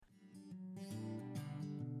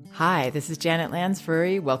Hi, this is Janet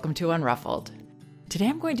Lansbury. Welcome to Unruffled. Today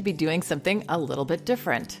I'm going to be doing something a little bit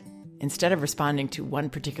different. Instead of responding to one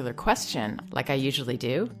particular question like I usually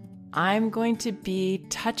do, I'm going to be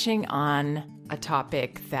touching on a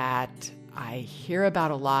topic that I hear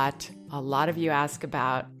about a lot of you ask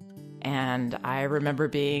about, and I remember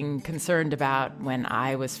being concerned about when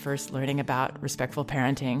I was first learning about respectful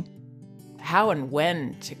parenting, how and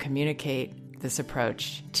when to communicate this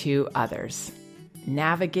approach to others.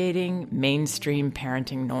 Navigating mainstream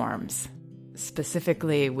parenting norms,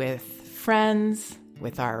 specifically with friends,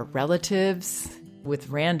 with our relatives, with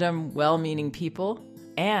random well-meaning people,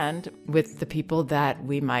 and with the people that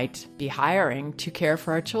we might be hiring to care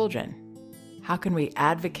for our children. How can we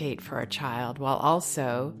advocate for our child while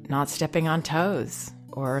also not stepping on toes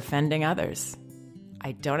or offending others?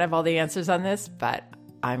 I don't have all the answers on this, but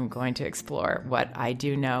I'm going to explore what I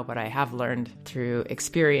do know, what I have learned through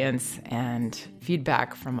experience and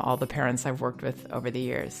feedback from all the parents I've worked with over the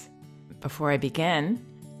years. Before I begin,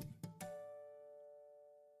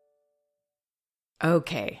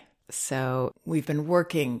 so we've been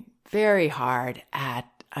working very hard at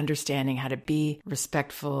understanding how to be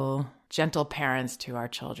respectful, gentle parents to our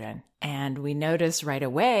children. And we notice right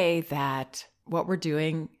away that what we're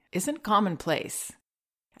doing isn't commonplace.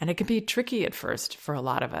 And it can be tricky at first for a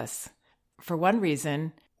lot of us. For one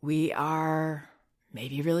reason, we are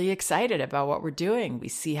maybe really excited about what we're doing. We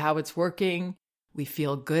see how it's working, we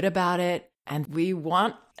feel good about it, and we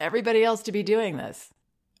want everybody else to be doing this.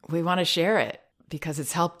 We want to share it because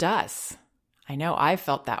it's helped us. I know I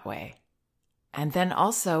felt that way. And then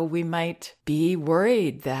also we might be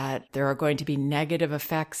worried that there are going to be negative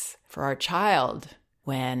effects for our child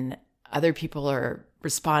when other people are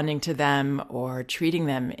responding to them or treating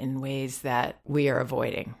them in ways that we are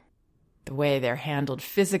avoiding. The way they're handled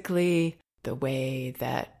physically, the way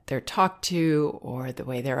that they're talked to, or the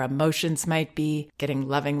way their emotions might be getting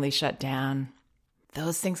lovingly shut down.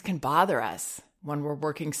 Those things can bother us when we're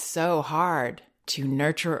working so hard to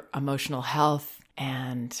nurture emotional health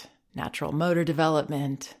and natural motor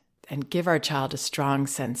development and give our child a strong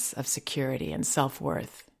sense of security and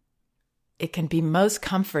self-worth. It can be most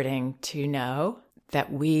comforting to know that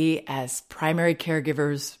we, as primary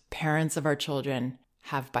caregivers, parents of our children,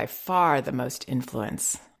 have by far the most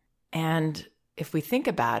influence. And if we think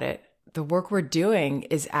about it, the work we're doing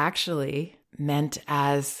is actually meant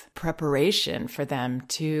as preparation for them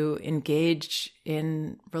to engage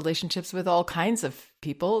in relationships with all kinds of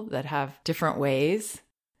people that have different ways.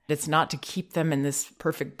 It's not to keep them in this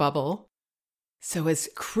perfect bubble. So as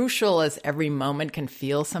crucial as every moment can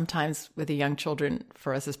feel sometimes with the young children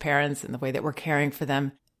for us as parents and the way that we're caring for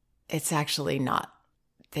them, it's actually not.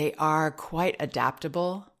 They are quite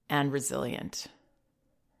adaptable and resilient.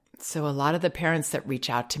 So a lot of the parents that reach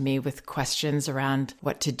out to me with questions around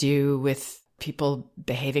what to do with people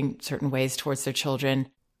behaving certain ways towards their children,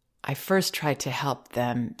 I first try to help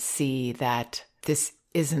them see that this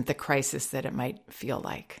isn't the crisis that it might feel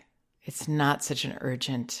like. It's not such an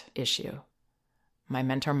urgent issue. My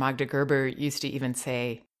mentor, Magda Gerber, used to even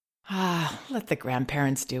say, let the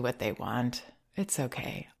grandparents do what they want. It's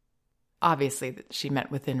okay. Obviously, she meant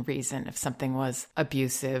within reason. If something was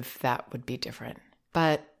abusive, that would be different.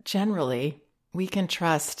 But generally, we can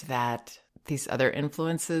trust that these other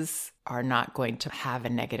influences are not going to have a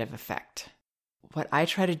negative effect. What I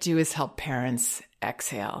try to do is help parents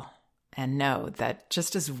exhale and know that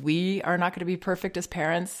just as we are not going to be perfect as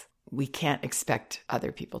parents, we can't expect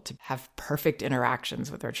other people to have perfect interactions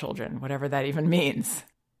with their children, whatever that even means.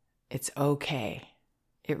 It's okay.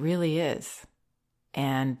 It really is.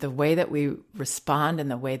 And the way that we respond and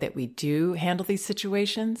the way that we do handle these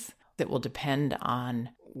situations, that will depend on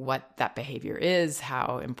what that behavior is,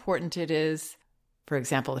 how important it is. For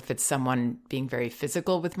example, if it's someone being very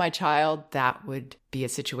physical with my child, that would be a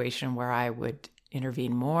situation where I would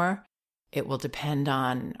intervene more. It will depend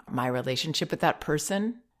on my relationship with that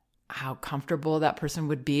person, how comfortable that person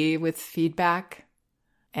would be with feedback.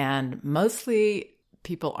 And mostly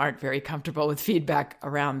people aren't very comfortable with feedback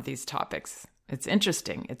around these topics. It's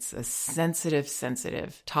interesting. It's a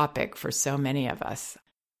sensitive topic for so many of us.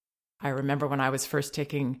 I remember when I was first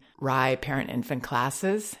taking RIE parent-infant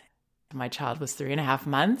classes, my child was 3.5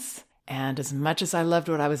 months. And as much as I loved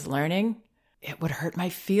what I was learning, it would hurt my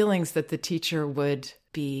feelings that the teacher would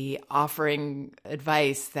be offering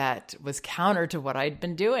advice that was counter to what I'd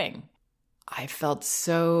been doing. I felt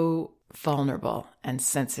so vulnerable and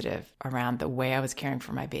sensitive around the way I was caring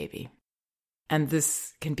for my baby. And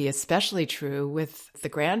this can be especially true with the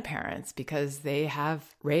grandparents because they have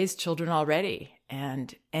raised children already.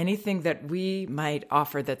 And anything that we might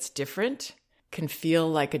offer that's different can feel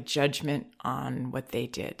like a judgment on what they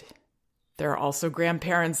did. There are also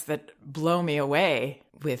grandparents that blow me away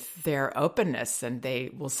with their openness, and they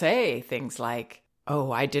will say things like,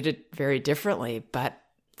 "Oh, I did it very differently, but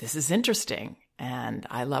this is interesting, and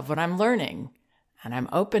I love what I'm learning, and I'm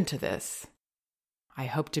open to this." I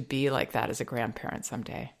hope to be like that as a grandparent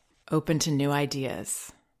someday, open to new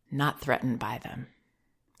ideas, not threatened by them.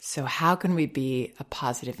 So how can we be a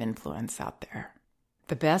positive influence out there?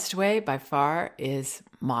 The best way by far is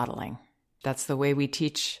modeling. That's the way we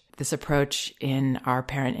teach this approach in our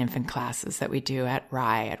parent-infant classes that we do at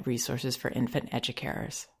RIE, at Resources for Infant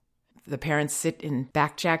Educators. The parents sit in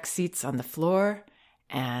backjack seats on the floor,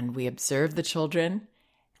 and we observe the children,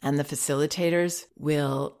 and the facilitators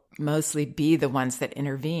will mostly be the ones that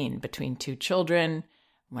intervene between two children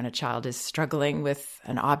when a child is struggling with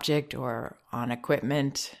an object or on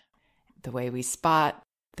equipment. The way we spot,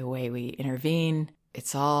 the way we intervene,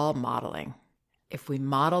 it's all modeling. If we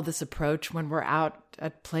model this approach when we're out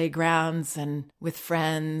at playgrounds and with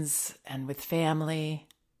friends and with family,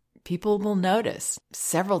 people will notice.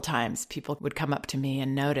 Several times people would come up to me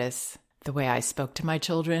and notice the way I spoke to my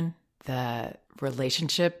children, the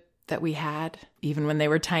relationship that we had, even when they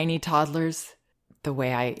were tiny toddlers, the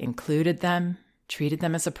way I included them, treated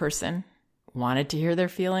them as a person, wanted to hear their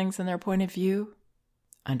feelings and their point of view,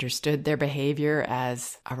 understood their behavior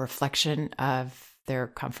as a reflection of their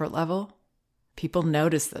comfort level. People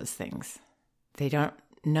notice those things. They don't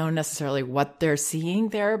know necessarily what they're seeing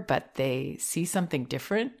there, but they see something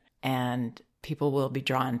different, and people will be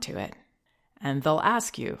drawn to it. And they'll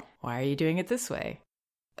ask you, "Why are you doing it this way?"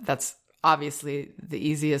 That's obviously the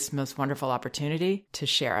easiest, most wonderful opportunity to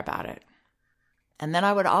share about it. And then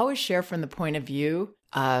I would always share from the point of view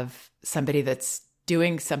of somebody that's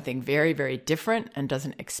doing something very, very different and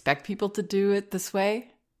doesn't expect people to do it this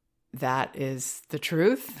way. That is the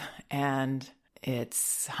truth, and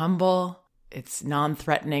it's humble, it's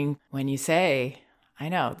non-threatening when you say, "I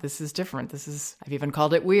know, this is different. I've even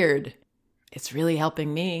called it weird. It's really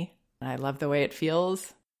helping me. I love the way it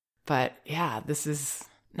feels. But yeah, this is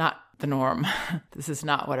not the norm. This is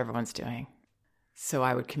not what everyone's doing." So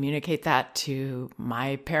I would communicate that to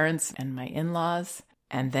my parents and my in-laws.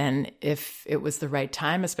 And then if it was the right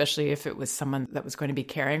time, especially if it was someone that was going to be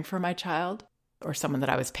caring for my child or someone that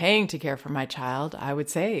I was paying to care for my child, I would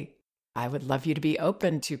say, "I would love you to be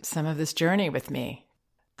open to some of this journey with me.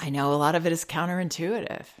 I know a lot of it is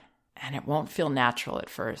counterintuitive and it won't feel natural at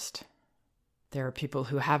first. There are people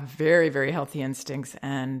who have very, very healthy instincts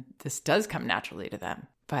and this does come naturally to them,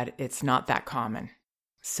 but it's not that common."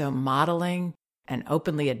 So modeling and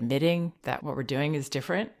openly admitting that what we're doing is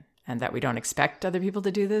different and that we don't expect other people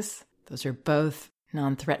to do this, those are both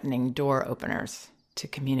non-threatening door openers to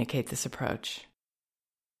communicate this approach.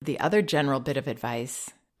 The other general bit of advice,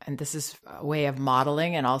 and this is a way of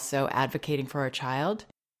modeling and also advocating for a child,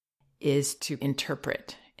 is to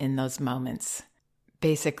interpret in those moments.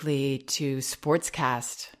 Basically, to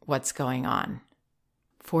sportscast what's going on.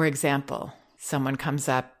 For example, someone comes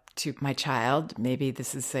up to my child, maybe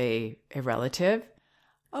this is a relative,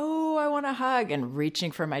 "Oh, I want a hug," and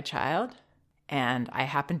reaching for my child. And I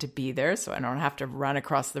happen to be there, so I don't have to run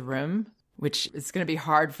across the room, which is going to be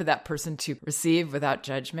hard for that person to receive without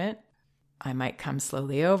judgment. I might come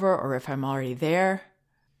slowly over, or if I'm already there,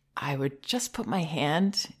 I would just put my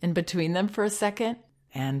hand in between them for a second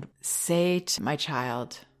and say to my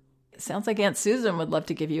child, "It sounds like Aunt Susan would love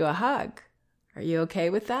to give you a hug. Are you okay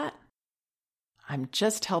with that?" I'm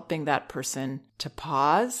just helping that person to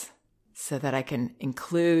pause so that I can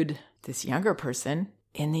include this younger person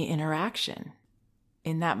in the interaction.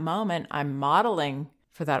 In that moment, I'm modeling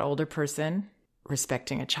for that older person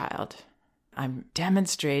respecting a child. I'm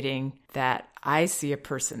demonstrating that I see a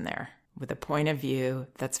person there with a point of view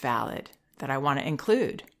that's valid, that I want to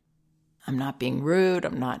include. I'm not being rude.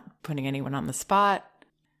 I'm not putting anyone on the spot.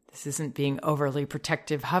 This isn't being overly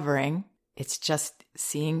protective hovering. It's just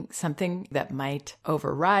seeing something that might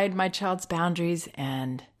override my child's boundaries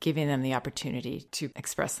and giving them the opportunity to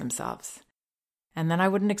express themselves. And then I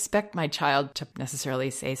wouldn't expect my child to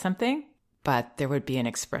necessarily say something, but there would be an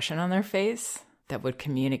expression on their face that would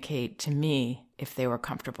communicate to me if they were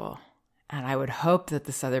comfortable. And I would hope that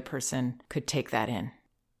this other person could take that in.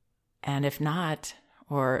 And if not,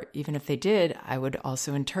 or even if they did, I would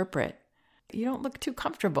also interpret, "You don't look too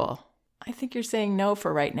comfortable. I think you're saying no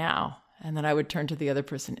for right now." And then I would turn to the other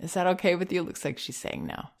person, "Is that okay with you?" Looks like she's saying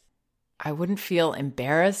no. I wouldn't feel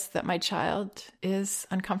embarrassed that my child is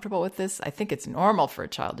uncomfortable with this. I think it's normal for a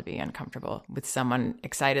child to be uncomfortable with someone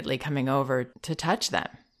excitedly coming over to touch them.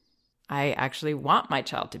 I actually want my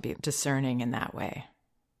child to be discerning in that way.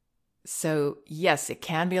 So yes, it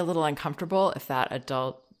can be a little uncomfortable if that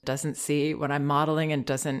adult doesn't see what I'm modeling and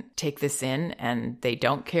doesn't take this in, and they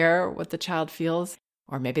don't care what the child feels,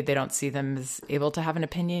 or maybe they don't see them as able to have an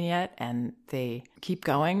opinion yet and they keep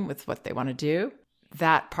going with what they want to do.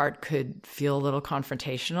 That part could feel a little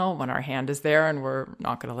confrontational when our hand is there and we're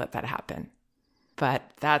not going to let that happen. But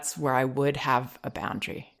that's where I would have a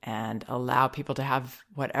boundary and allow people to have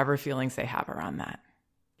whatever feelings they have around that.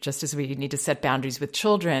 Just as we need to set boundaries with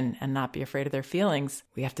children and not be afraid of their feelings,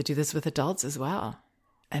 we have to do this with adults as well.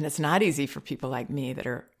 And it's not easy for people like me that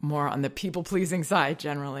are more on the people-pleasing side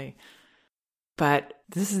generally. But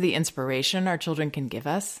this is the inspiration our children can give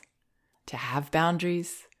us to have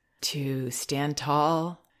boundaries, to stand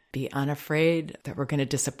tall, be unafraid that we're going to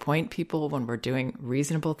disappoint people when we're doing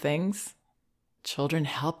reasonable things. Children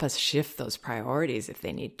help us shift those priorities if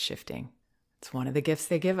they need shifting. It's one of the gifts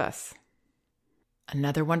they give us.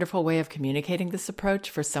 Another wonderful way of communicating this approach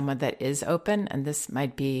for someone that is open, and this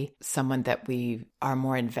might be someone that we are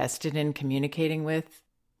more invested in communicating with,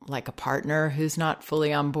 like a partner who's not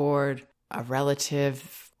fully on board, a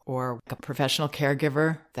relative, or a professional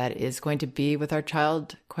caregiver that is going to be with our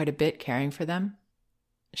child quite a bit, caring for them.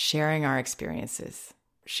 Sharing our experiences,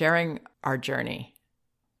 sharing our journey.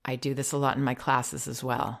 I do this a lot in my classes as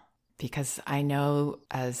well, because I know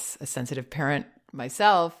as a sensitive parent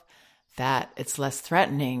myself that it's less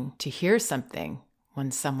threatening to hear something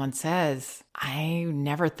when someone says, I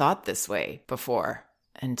never thought this way before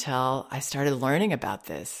until I started learning about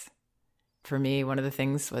this. For me, one of the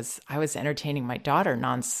things was I was entertaining my daughter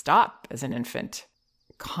nonstop as an infant.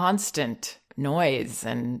 Constant noise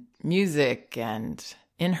and music and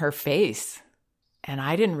in her face. And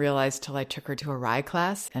I didn't realize till I took her to a RIE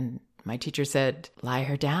class and my teacher said, lie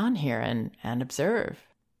her down here and observe.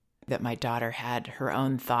 That my daughter had her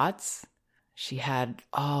own thoughts. She had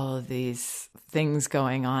all of these things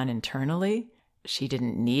going on internally. She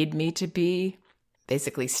didn't need me to be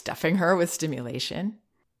basically stuffing her with stimulation.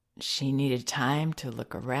 She needed time to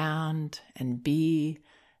look around and be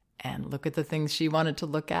and look at the things she wanted to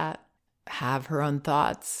look at, have her own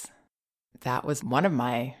thoughts. That was one of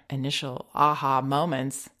my initial aha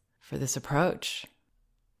moments for this approach.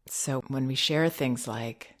 So when we share things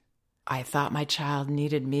like, I thought my child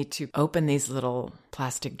needed me to open these little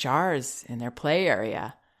plastic jars in their play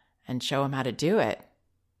area and show them how to do it.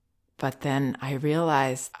 But then I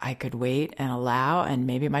realized I could wait and allow, and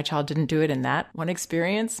maybe my child didn't do it in that one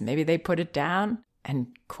experience. Maybe they put it down and,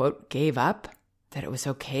 quote, gave up, that it was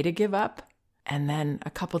okay to give up. And then a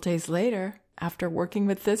couple days later, after working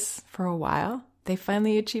with this for a while, they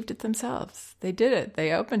finally achieved it themselves. They did it.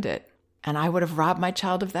 They opened it. And I would have robbed my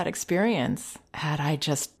child of that experience had I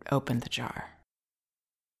just opened the jar.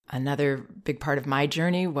 Another big part of my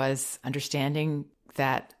journey was understanding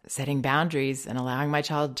that setting boundaries and allowing my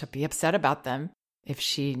child to be upset about them, if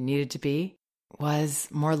she needed to be, was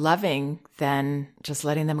more loving than just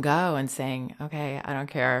letting them go and saying, okay, I don't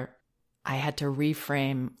care. I had to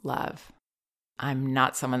reframe love. I'm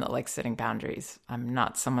not someone that likes setting boundaries. I'm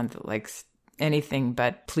not someone that likes anything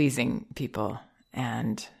but pleasing people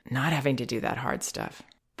and not having to do that hard stuff.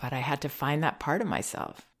 But I had to find that part of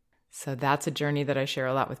myself. So that's a journey that I share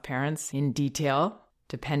a lot with parents in detail,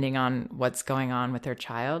 depending on what's going on with their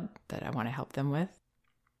child that I want to help them with.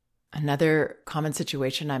 Another common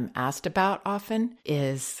situation I'm asked about often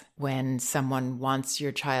is when someone wants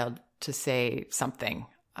your child to say something.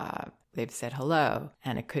 They've said hello,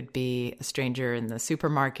 and it could be a stranger in the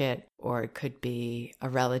supermarket, or it could be a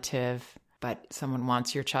relative, but someone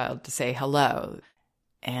wants your child to say hello.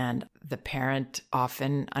 And the parent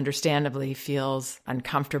often, understandably, feels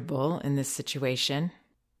uncomfortable in this situation.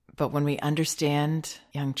 But when we understand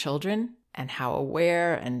young children and how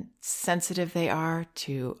aware and sensitive they are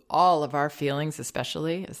to all of our feelings,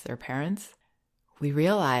 especially as their parents, we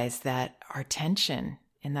realize that our tension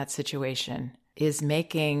in that situation is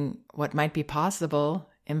making what might be possible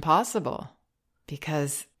impossible,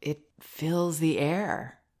 because it fills the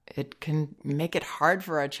air. It can make it hard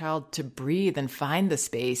for our child to breathe and find the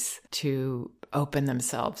space to open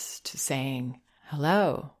themselves to saying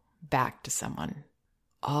hello back to someone.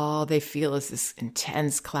 All they feel is this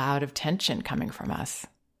intense cloud of tension coming from us.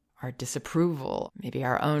 Our disapproval, maybe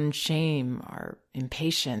our own shame, our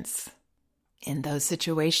impatience. In those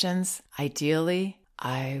situations, ideally,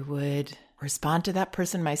 I would respond to that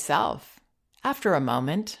person myself. After a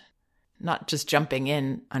moment, not just jumping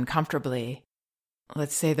in uncomfortably.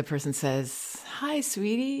 Let's say the person says, "Hi,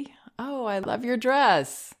 sweetie. Oh, I love your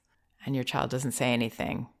dress." And your child doesn't say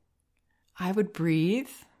anything. I would breathe,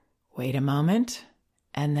 wait a moment,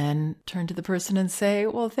 and then turn to the person and say,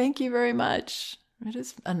 "Well, thank you very much. It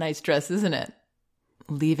is a nice dress, isn't it?"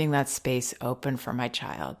 leaving that space open for my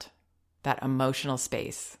child, that emotional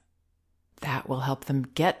space, that will help them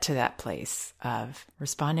get to that place of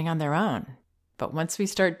responding on their own. But once we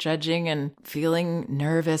start judging and feeling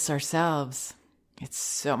nervous ourselves, it's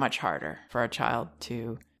so much harder for our child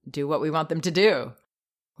to do what we want them to do.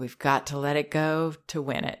 We've got to let it go to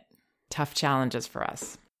win it. Tough challenges for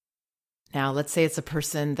us. Now, let's say it's a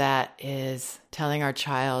person that is telling our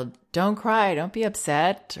child, don't cry, don't be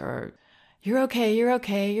upset, or you're okay,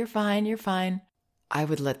 you're fine. I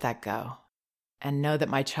would let that go and know that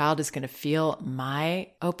my child is going to feel my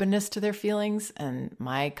openness to their feelings and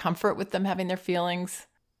my comfort with them having their feelings.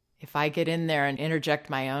 If I get in there and interject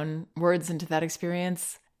my own words into that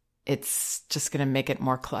experience, it's just going to make it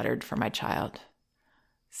more cluttered for my child.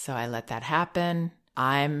 So I let that happen.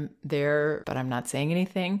 I'm there, but I'm not saying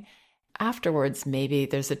anything. Afterwards, maybe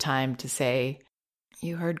there's a time to say,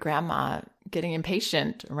 you heard Grandma getting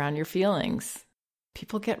impatient around your feelings.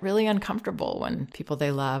 People get really uncomfortable when people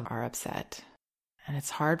they love are upset, and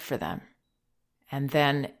it's hard for them. And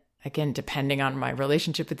then, again, depending on my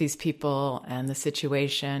relationship with these people and the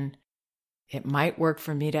situation, it might work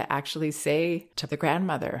for me to actually say to the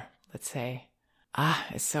grandmother, let's say,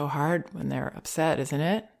 it's so hard when they're upset, isn't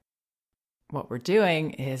it? What we're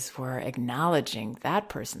doing is we're acknowledging that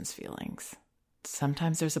person's feelings.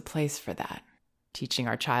 Sometimes there's a place for that. Teaching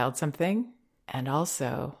our child something and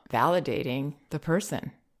also validating the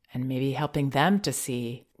person and maybe helping them to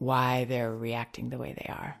see why they're reacting the way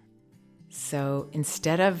they are. So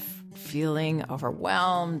instead of feeling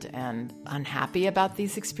overwhelmed and unhappy about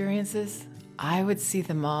these experiences, I would see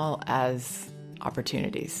them all as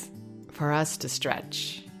opportunities for us to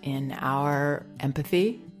stretch in our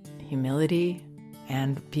empathy, humility,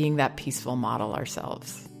 and being that peaceful model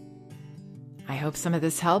ourselves. I hope some of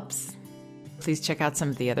this helps. Please check out some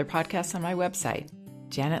of the other podcasts on my website,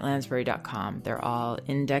 janetlansbury.com. They're all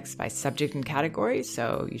indexed by subject and category,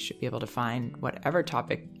 so you should be able to find whatever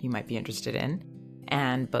topic you might be interested in.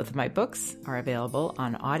 And both of my books are available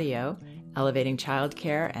on audio, Elevating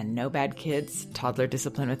Childcare and No Bad Kids, Toddler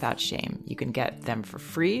Discipline Without Shame. You can get them for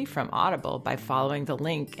free from Audible by following the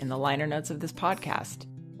link in the liner notes of this podcast.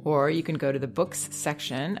 Or you can go to the books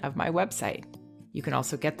section of my website. You can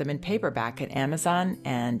also get them in paperback at Amazon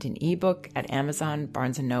and in ebook at Amazon,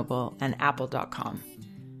 Barnes & Noble, and Apple.com.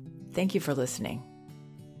 Thank you for listening.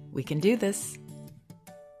 We can do this.